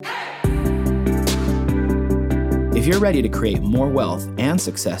If you're ready to create more wealth and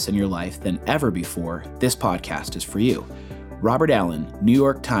success in your life than ever before, this podcast is for you. Robert Allen, New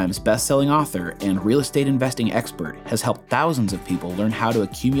York Times bestselling author and real estate investing expert, has helped thousands of people learn how to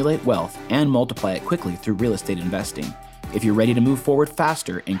accumulate wealth and multiply it quickly through real estate investing. If you're ready to move forward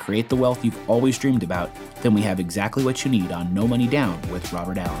faster and create the wealth you've always dreamed about, then we have exactly what you need on No Money Down with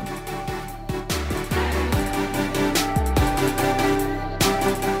Robert Allen.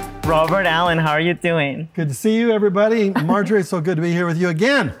 Robert Allen, how are you doing? Good to see you, everybody. Marjorie, it's so good to be here with you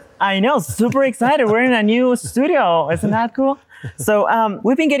again. I know, super excited. We're in a new studio. Isn't that cool? So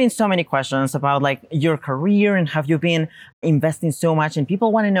we've been getting so many questions about like your career and have you been investing so much, and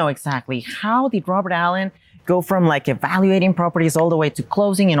people want to know exactly how did Robert Allen go from like evaluating properties all the way to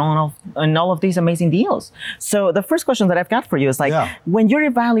closing and all of these amazing deals. So the first question that I've got for you is like, when you're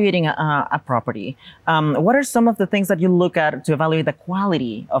evaluating a property, what are some of the things that you look at to evaluate the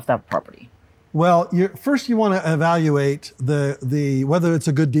quality of that property? Well, first you want to evaluate the whether it's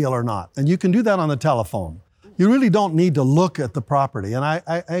a good deal or not. And you can do that on the telephone. You really don't need to look at the property. And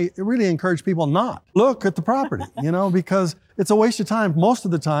I really encourage people not look at the property, because it's a waste of time most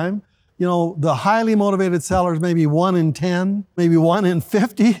of the time. The highly motivated sellers, maybe 1 in 10, maybe 1 in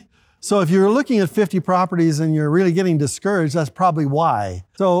 50. So if you're looking at 50 properties and you're really getting discouraged, that's probably why.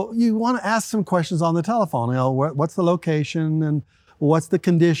 So you want to ask some questions on the telephone. What's the location and what's the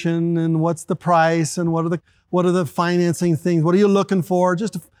condition and what's the price and what are the financing things? What are you looking for?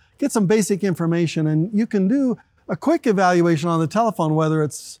 Just to get some basic information, and you can do a quick evaluation on the telephone whether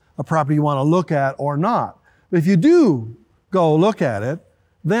it's a property you want to look at or not. But if you do go look at it,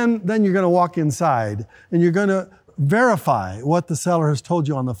 then you're going to walk inside and you're going to verify what the seller has told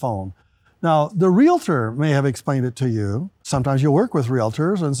you on the phone. Now, the realtor may have explained it to you. Sometimes you work with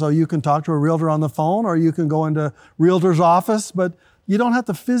realtors, and so you can talk to a realtor on the phone or you can go into realtor's office, but you don't have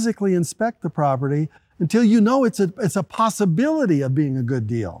to physically inspect the property until you know it's a possibility of being a good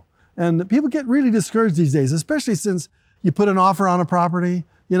deal. And people get really discouraged these days, especially since you put an offer on a property,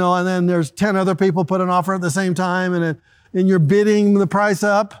 and then there's 10 other people put an offer at the same time, and you're bidding the price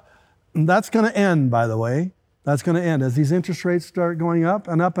up. And that's going to end, by the way. That's going to end. As these interest rates start going up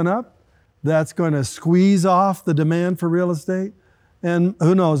and up and up, that's going to squeeze off the demand for real estate. And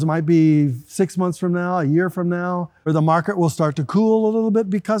who knows, it might be 6 months from now, a year from now, where the market will start to cool a little bit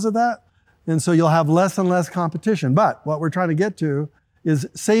because of that. And so you'll have less and less competition. But what we're trying to get to is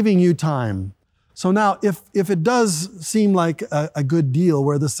saving you time. So now if it does seem like a good deal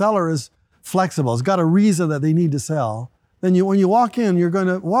where the seller is flexible, has got a reason that they need to sell, then when you walk in, you're going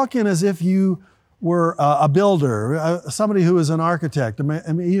to walk in as if you were a builder, somebody who is an architect. I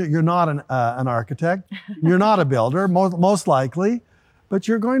mean, you're not an architect, you're not a builder, most likely, but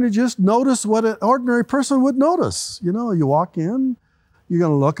you're going to just notice what an ordinary person would notice. You walk in, you're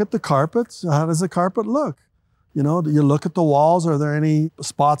going to look at the carpets. How does the carpet look? Do you look at the walls? Are there any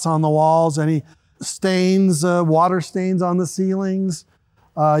spots on the walls? Any stains, water stains on the ceilings?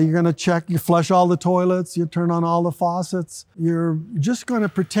 You're going to check, you flush all the toilets, you turn on all the faucets. You're just going to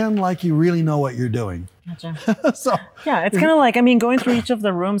pretend like you really know what you're doing. Gotcha. So, yeah, it's kind of like, going through each of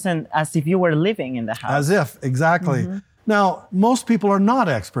the rooms and as if you were living in the house. As if, exactly. Mm-hmm. Now, most people are not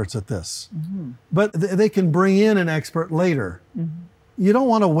experts at this, but they can bring in an expert later. Mm-hmm. You don't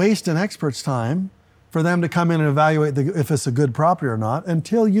want to waste an expert's time for them to come in and evaluate if it's a good property or not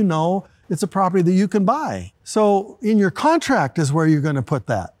until you know it's a property that you can buy. So in your contract is where you're going to put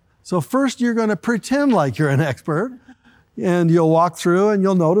that. So first you're going to pretend like you're an expert, and you'll walk through and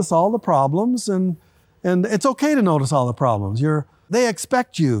you'll notice all the problems, and it's okay to notice all the problems. They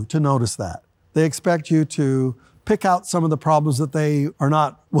expect you to notice that. They expect you to pick out some of the problems that they are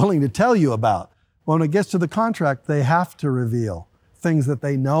not willing to tell you about. When it gets to the contract, they have to reveal things that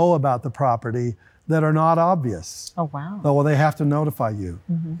they know about the property that are not obvious. Oh, wow. Well, they have to notify you.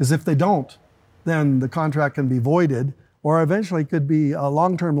 Because if they don't, then the contract can be voided or eventually could be a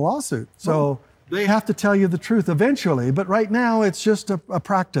long-term lawsuit. So they have to tell you the truth eventually. But right now, it's just a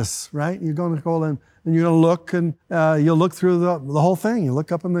practice, right? You're going to go in and you're going to look, and you'll look through the whole thing. You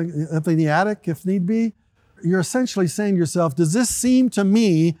look up in the attic if need be. You're essentially saying to yourself, does this seem to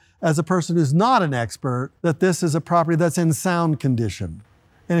me, as a person who's not an expert, that this is a property that's in sound condition?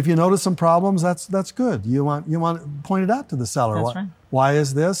 And if you notice some problems, that's good. You want to point it out to the seller. That's right. Why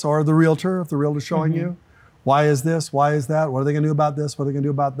is this? Or the realtor, if the realtor's showing you, why is this? Why is that? What are they going to do about this? What are they going to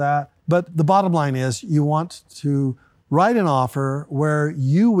do about that? But the bottom line is you want to write an offer where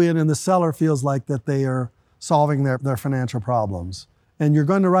you win and the seller feels like that they are solving their financial problems. And you're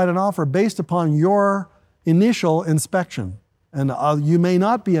going to write an offer based upon your initial inspection. And you may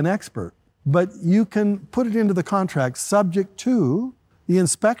not be an expert, but you can put it into the contract subject to the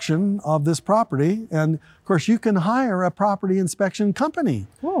inspection of this property. And of course, you can hire a property inspection company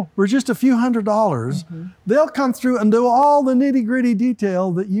for just a few $100s. They'll come through and do all the nitty-gritty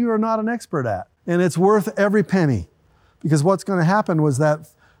detail that you are not an expert at. And it's worth every penny, because what's going to happen was that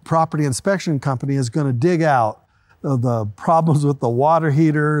property inspection company is going to dig out the problems with the water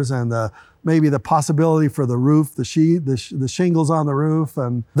heaters and maybe the possibility for the roof, the shingles on the roof.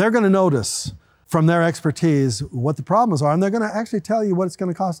 And they're going to notice from their expertise what the problems are, and they're going to actually tell you what it's going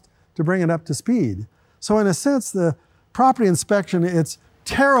to cost to bring it up to speed. So in a sense, the property inspection, it's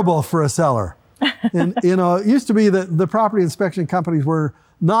terrible for a seller. And it used to be that the property inspection companies were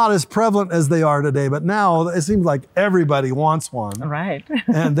not as prevalent as they are today, but now it seems like everybody wants one. Right.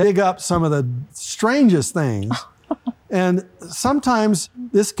 And they dig up some of the strangest things. And sometimes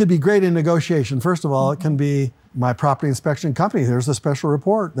this could be great in negotiation. First of all, it can be my property inspection company. There's a special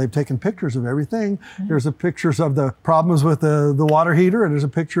report. They've taken pictures of everything. There's pictures of the problems with the water heater, and there's a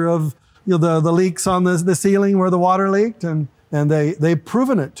picture of the leaks on the ceiling where the water leaked, and they've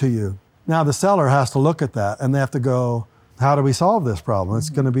proven it to you. Now the seller has to look at that, and they have to go, how do we solve this problem? It's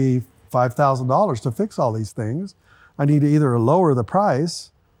going to be $5,000 to fix all these things. I need to either lower the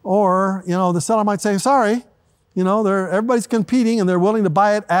price, or the seller might say, sorry, everybody's competing and they're willing to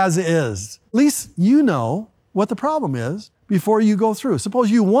buy it as is. At least you know what the problem is before you go through.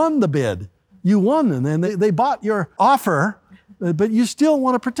 Suppose you won the bid. You won, and then they bought your offer, but you still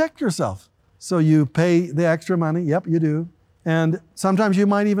want to protect yourself. So you pay the extra money. Yep, you do. And sometimes you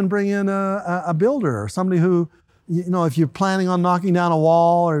might even bring in a builder or somebody who, if you're planning on knocking down a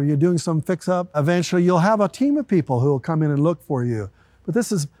wall or you're doing some fix-up, eventually you'll have a team of people who will come in and look for you. But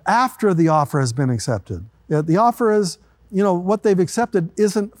this is after the offer has been accepted. The offer is, what they've accepted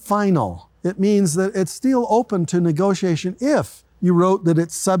isn't final. It means that it's still open to negotiation if you wrote that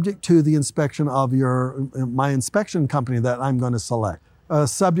it's subject to the inspection of my inspection company that I'm going to select,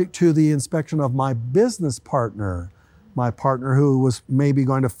 subject to the inspection of my business partner, my partner who was maybe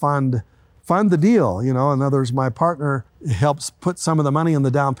going to fund the deal. In other words, my partner helps put some of the money in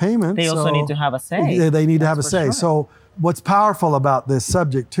the down payment. They also need to have a say. They need to have a say. Sure. So what's powerful about this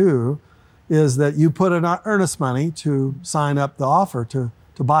subject to is that you put in earnest money to sign up the offer to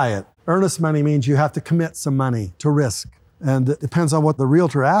buy it. Earnest money means you have to commit some money to risk. And it depends on what the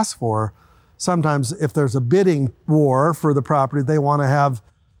realtor asks for. Sometimes if there's a bidding war for the property, they want to have,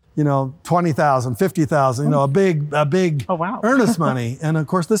 $20,000, $50,000, a big earnest money. And of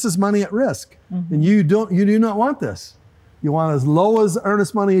course, this is money at risk. And you do not want this. You want as low as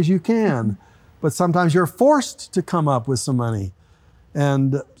earnest money as you can, but sometimes you're forced to come up with some money.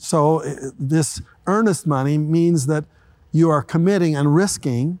 And so this earnest money means that you are committing and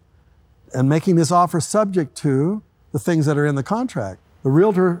risking and making this offer subject to the things that are in the contract. The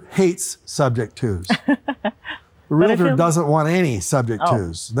realtor hates subject tos. The realtor doesn't want any subject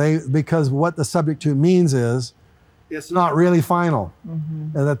tos. Because what the subject to means is it's not really final,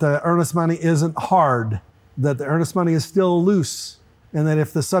 and that the earnest money isn't hard, that the earnest money is still loose, and that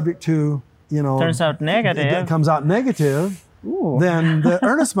if the subject to turns out negative, comes out negative, then the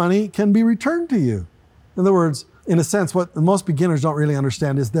earnest money can be returned to you. In other words, in a sense, what most beginners don't really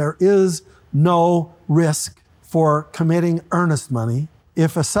understand is there is no risk for committing earnest money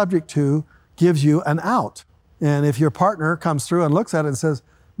if a subject to gives you an out. And if your partner comes through and looks at it and says,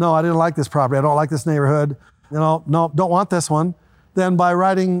 no, I didn't like this property, I don't like this neighborhood, no, don't want this one, then by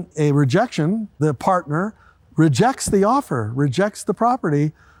writing a rejection, the partner rejects the offer, rejects the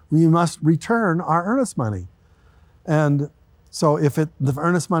property, we must return our earnest money. And so if the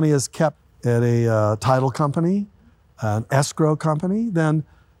earnest money is kept at a title company, an escrow company, then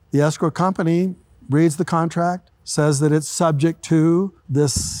the escrow company reads the contract, says that it's subject to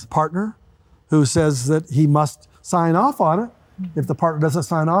this partner who says that he must sign off on it. If the partner doesn't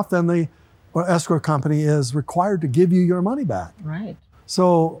sign off, then the escrow company is required to give you your money back. Right.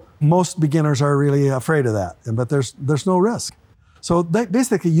 So most beginners are really afraid of that, but there's no risk. So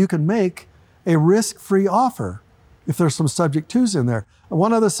basically you can make a risk-free offer if there's some subject twos in there.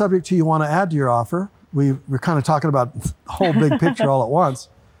 One other subject to you want to add to your offer, we're kind of talking about the whole big picture all at once,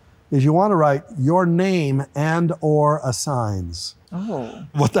 is you want to write your name and or assigns. Oh.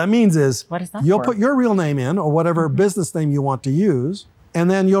 What that means is you'll for? Put your real name in or whatever business name you want to use, and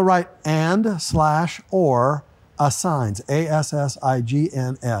then you'll write and/or assigns,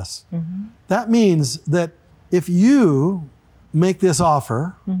 ASSIGNS. That means that if you make this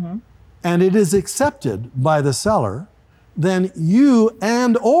offer and it is accepted by the seller, then you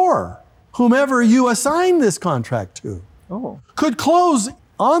and or whomever you assign this contract to could close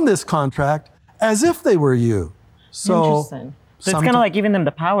on this contract as if they were you. So interesting. So it's kind of like giving them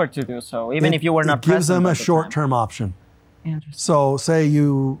the power to do so, even if you were not present. It gives them a short-term option. Interesting. So say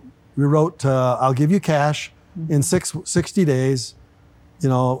you wrote, I'll give you cash in 60 days,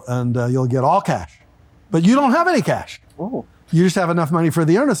 and you'll get all cash. But you don't have any cash. Oh. You just have enough money for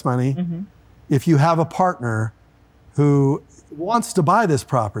the earnest money. If you have a partner who wants to buy this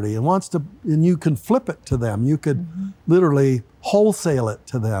property and you can flip it to them. You could literally wholesale it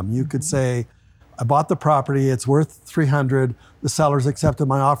to them. You could say, I bought the property, it's worth $300. The seller's accepted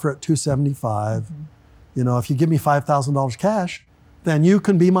my offer at $275. If you give me $5,000 cash, then you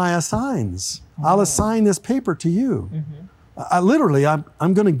can be my assigns. I'll assign this paper to you.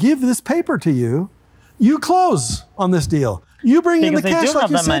 I'm going to give this paper to you. You close on this deal. You bring in the cash like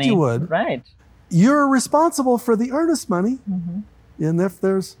you said you would. Right. You're responsible for the earnest money. And if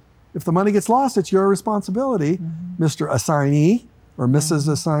the money gets lost, it's your responsibility, Mr. Assignee or Mrs.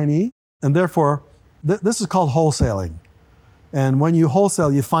 Assignee. And therefore, this is called wholesaling. And when you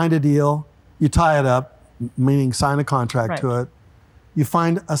wholesale, you find a deal, you tie it up, meaning sign a contract to it. You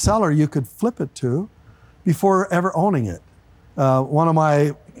find a seller you could flip it to before ever owning it. One of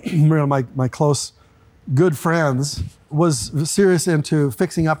my close good friends was serious into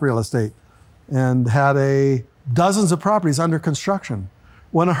fixing up real estate and had dozens of properties under construction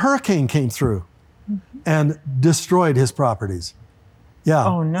when a hurricane came through and destroyed his properties. Yeah.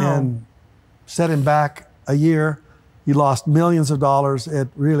 Oh, no. And set him back a year. He lost millions of dollars. It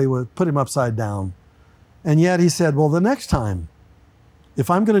really would put him upside down. And yet he said, well, the next time, if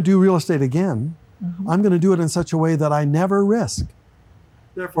I'm going to do real estate again, I'm going to do it in such a way that I never risk.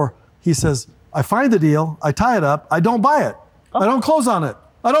 Therefore, he says, I find the deal, I tie it up, I don't buy it. I don't close on it.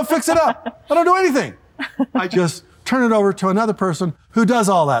 I don't fix it up. I don't do anything. I just turn it over to another person who does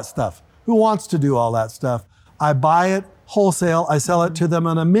all that stuff, who wants to do all that stuff. I buy it wholesale. I sell it to them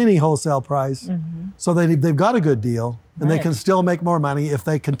on a mini wholesale price. So they've got a good deal and they can still make more money if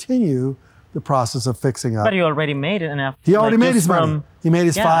they continue the process of fixing up. But he already made enough. He already made his money. He made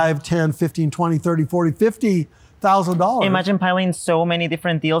his 5, 10, 15, 20, 30, 40, $50,000. Imagine piling so many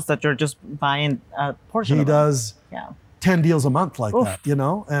different deals that you're just buying a portion He of does 10 deals a month like that,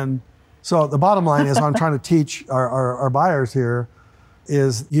 And so the bottom line is, what I'm trying to teach our buyers here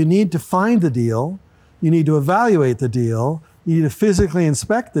is you need to find the deal. You need to evaluate the deal. You need to physically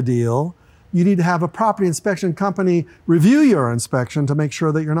inspect the deal. You need to have a property inspection company review your inspection to make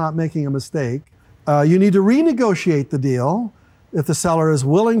sure that you're not making a mistake. You need to renegotiate the deal if the seller is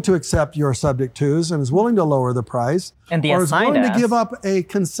willing to accept your subject tos and is willing to lower the price, and or is willing to give up a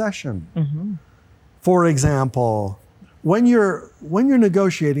concession. For example, when you're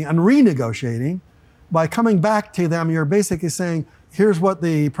negotiating and renegotiating, by coming back to them, you're basically saying, here's what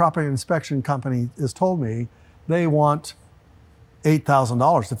the property inspection company has told me. They want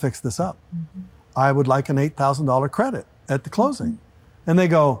 $8,000 to fix this up. I would like an $8,000 credit at the closing. And they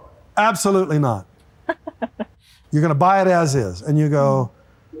go, absolutely not. You're going to buy it as is. And you go,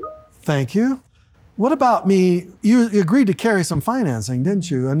 thank you. What about me? You agreed to carry some financing, didn't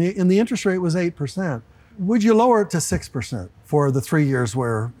you? And the interest rate was 8%. Would you lower it to 6% for the 3 years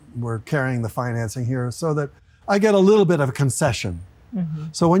where we're carrying the financing here so that I get a little bit of a concession?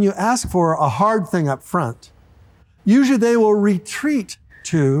 So when you ask for a hard thing up front, usually they will retreat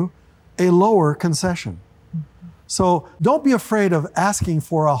to a lower concession. So don't be afraid of asking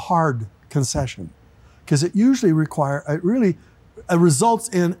for a hard concession, because it usually results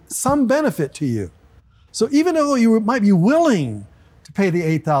in some benefit to you. So even though you might be willing to pay the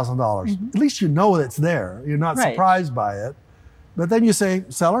 $8,000, at least you know it's there. You're not surprised by it. But then you say,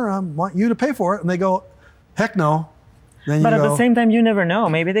 seller, I want you to pay for it. And they go, heck no. Then but at the same time, you never know.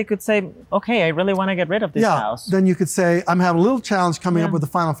 Maybe they could say, okay, I really want to get rid of this house. Then you could say, I'm having a little challenge coming up with the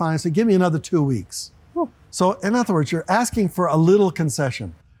final financing. Give me another 2 weeks. So in other words, you're asking for a little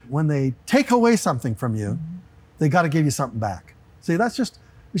concession. When they take away something from you, they got to give you something back. See, it's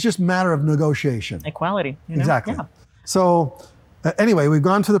just a matter of negotiation. Equality. Exactly. Yeah. So anyway, we've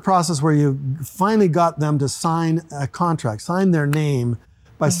gone through the process where you finally got them to sign a contract, sign their name.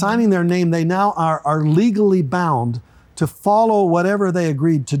 By signing their name, they now are legally bound to follow whatever they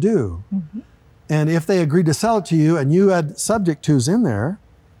agreed to do. And if they agreed to sell it to you and you had subject tos in there,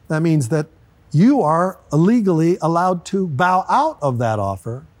 that means that you are legally allowed to bow out of that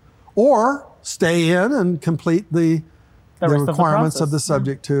offer or stay in and complete the requirements of the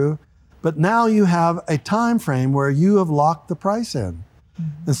subject to. But now you have a time frame where you have locked the price in.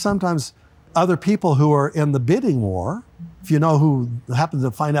 And sometimes other people who are in the bidding war, if you know who happen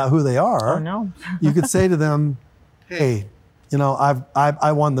to find out who they are, you could say to them, hey,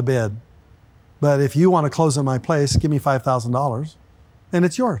 I won the bid, but if you want to close in my place, give me $5,000 and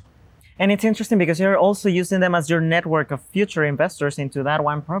it's yours. And it's interesting because you're also using them as your network of future investors into that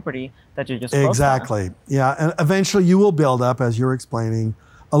one property that you just closed on. Exactly. Yeah. And eventually you will build up, as you're explaining,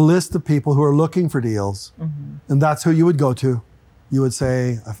 a list of people who are looking for deals. And that's who you would go to. You would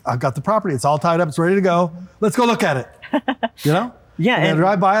say, I've got the property. It's all tied up. It's ready to go. Let's go look at it. You know? Yeah. And they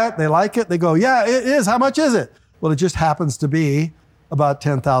drive by it. They like it. They go, yeah, it is. How much is it? Well, it just happens to be about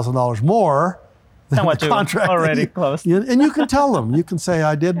 $10,000 more than the contract already closed. And you can tell them. You can say,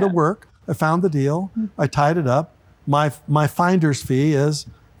 I did the work. I found the deal. I tied it up. My finder's fee is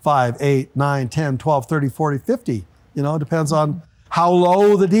 5, 8, 9, 10, 12, 30, 40, 50. You know, it depends on how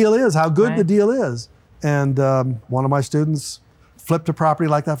low the deal is, how good the deal is. And one of my students flipped a property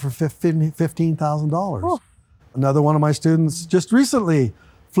like that for $15,000. Another one of my students just recently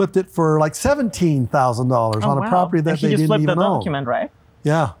flipped it for like $17,000 on a property that they didn't even own. He just flipped the document, right?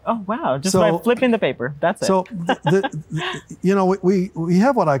 Yeah. Oh, wow. Just by flipping the paper. That's it. So, you know, we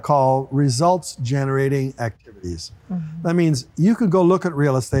have what I call results generating activities. That means you can go look at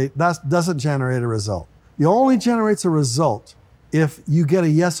real estate. That doesn't generate a result. It only generates a result if you get a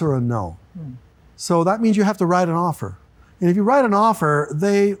yes or a no. So that means you have to write an offer. And if you write an offer,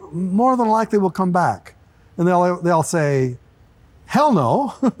 they more than likely will come back. And they'll say, hell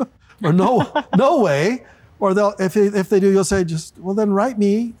no, or no way. Or if they do, you'll say, well, then write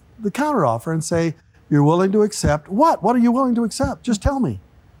me the counteroffer and say, you're willing to accept what? What are you willing to accept? Just tell me.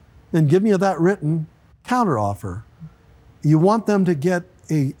 And give me that written counteroffer. You want them to get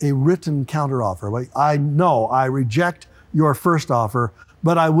a written counteroffer. Like, I know I reject your first offer,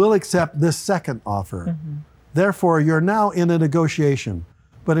 but I will accept this second offer. Therefore, you're now in a negotiation.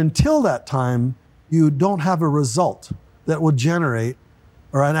 But until that time, you don't have a result that would generate,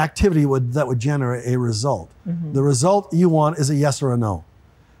 or an activity that would generate a result. The result you want is a yes or a no.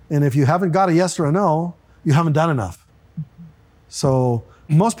 And if you haven't got a yes or a no, you haven't done enough. So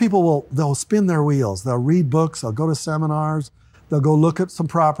most people they'll spin their wheels. They'll read books, they'll go to seminars, they'll go look at some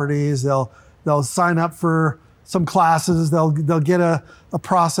properties, they'll sign up for some classes, they'll get a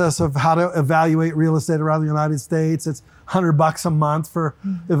process of how to evaluate real estate around the United States. It's $100 a month for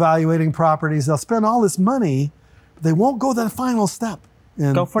evaluating properties. They'll spend all this money, but they won't go to the final step.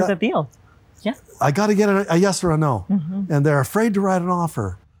 And go for the deal. Yeah. I got to get a yes or a no. And they're afraid to write an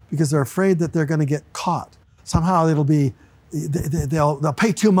offer because they're afraid that they're going to get caught. Somehow it'll be, they'll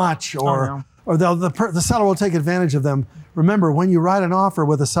pay too much, or the seller will take advantage of them. Remember, when you write an offer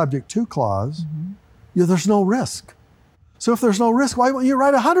with a subject to clause, there's no risk. So if there's no risk, why wouldn't you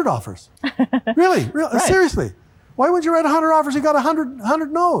write 100 offers? Really? Right. Seriously. Why wouldn't you write 100 offers? You got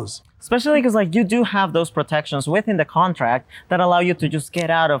 100 no's. Especially because you do have those protections within the contract that allow you to just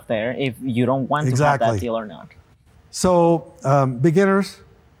get out of there if you don't want to have that deal or not. So beginners,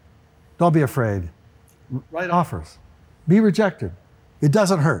 don't be afraid. Write offers. Be rejected. It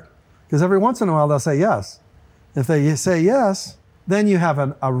doesn't hurt. Because every once in a while they'll say yes. If they say yes, then you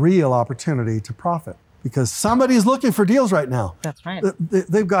have a real opportunity to profit. Because somebody's looking for deals right now. That's right.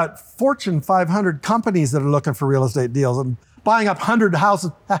 They've got Fortune 500 companies that are looking for real estate deals and buying up 100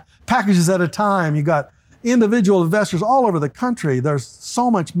 houses packages at a time. You got individual investors all over the country. There's so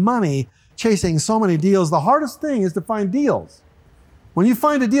much money chasing so many deals. The hardest thing is to find deals. When you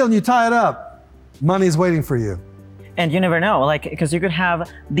find a deal and you tie it up, money's waiting for you. And you never know, because you could have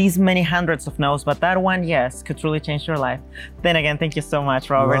these many hundreds of no's, but that one yes could truly change your life. Then again, thank you so much,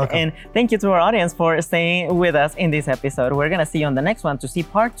 Robert. You're welcome. And thank you to our audience for staying with us in this episode. We're gonna see you on the next one to see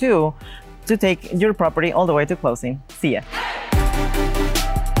part 2 to take your property all the way to closing. See ya.